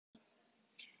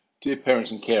Dear parents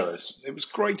and carers, it was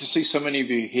great to see so many of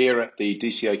you here at the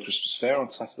DCA Christmas Fair on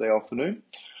Saturday afternoon.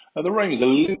 The rain is a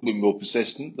little bit more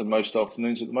persistent than most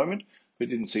afternoons at the moment, but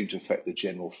it didn't seem to affect the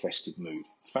general festive mood.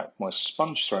 In fact, my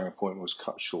sponge throwing appointment was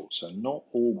cut short, so not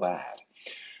all bad.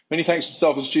 Many thanks to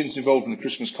staff and students involved in the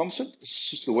Christmas concert.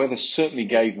 The weather certainly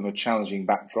gave them a challenging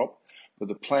backdrop, but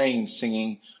the playing and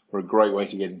singing were a great way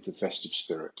to get into the festive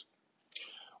spirit.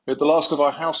 We had the last of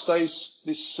our house days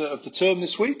of the term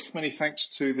this week. Many thanks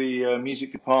to the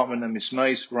music department and Miss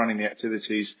Mays for running the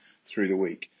activities through the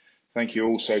week. Thank you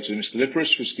also to Mr.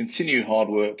 Liparis for his continued hard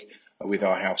work with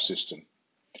our house system.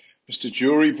 Mr.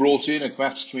 Jury brought in a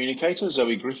maths communicator,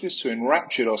 Zoe Griffiths, who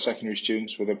enraptured our secondary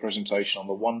students with a presentation on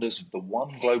the wonders of the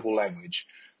one global language,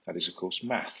 that is, of course,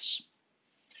 maths.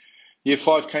 Year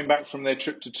 5 came back from their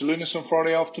trip to Tulunis on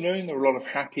Friday afternoon. There were a lot of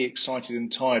happy, excited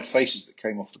and tired faces that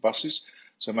came off the buses.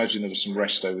 So I imagine there was some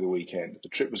rest over the weekend. The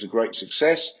trip was a great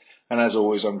success, and as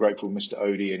always, I'm grateful to Mr.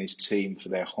 Odie and his team for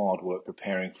their hard work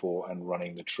preparing for and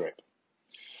running the trip.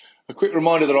 A quick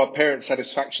reminder that our parent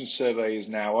satisfaction survey is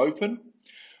now open.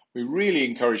 We really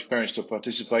encourage parents to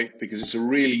participate because it's a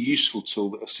really useful tool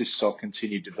that assists our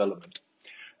continued development.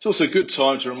 It's also a good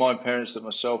time to remind parents that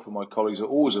myself and my colleagues are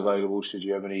always available should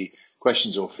you have any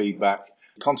questions or feedback.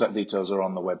 Contact details are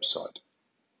on the website.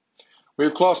 We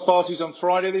have class parties on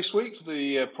Friday this week for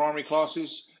the primary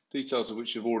classes, details of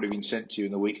which have already been sent to you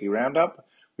in the weekly roundup.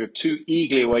 We have 2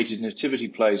 eagerly awaited nativity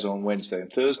plays on Wednesday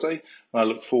and Thursday, and I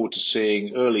look forward to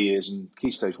seeing early years and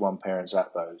Key Stage 1 parents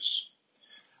at those.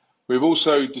 We've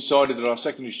also decided that our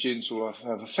secondary students will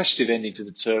have a festive ending to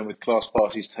the term with class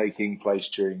parties taking place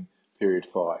during period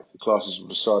 5. The classes will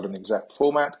decide on the exact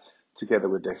format together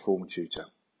with their form tutor.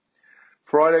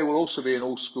 Friday will also be an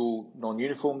all-school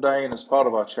non-uniform day, and as part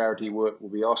of our charity work, we'll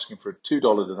be asking for a $2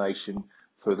 donation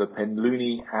for the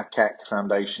Penluni Akak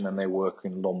Foundation and their work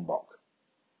in Lombok.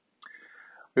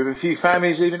 We have a few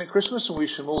families leaving at Christmas and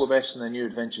wish them all the best in their new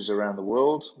adventures around the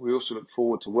world. We also look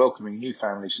forward to welcoming new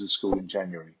families to the school in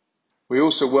January. We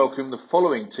also welcome the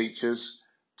following teachers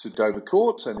to Dover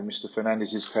Court, and in Mr.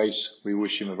 Fernandez's case, we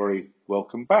wish him a very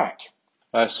welcome back.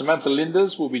 Samantha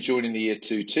Linders will be joining the Year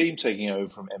 2 team, taking over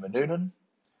from Emma Noonan.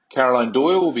 Caroline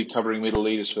Doyle will be covering middle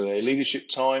leaders for their leadership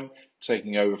time,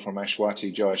 taking over from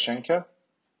Ashwati Jayashankar.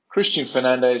 Christian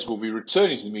Fernandez will be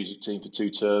returning to the music team for 2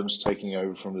 terms, taking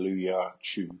over from Luya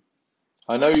Chu.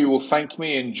 I know you will thank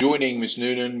me in joining Miss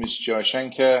Noonan, Miss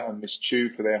Jayashankar and Miss Chu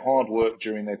for their hard work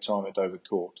during their time at Dover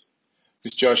Court.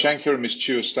 Miss Jayashankar and Miss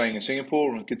Chu are staying in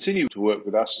Singapore and continue to work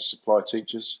with us as supply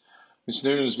teachers. Miss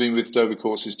Noonan has been with Dover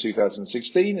Court since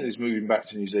 2016 and is moving back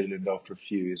to New Zealand after a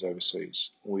few years overseas.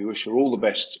 We wish her all the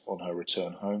best on her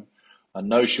return home. I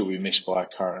know she'll be missed by our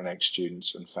current and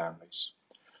ex-students and families.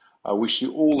 I wish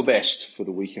you all the best for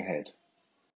the week ahead.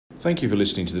 Thank you for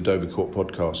listening to the Dover Court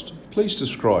podcast. Please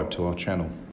subscribe to our channel.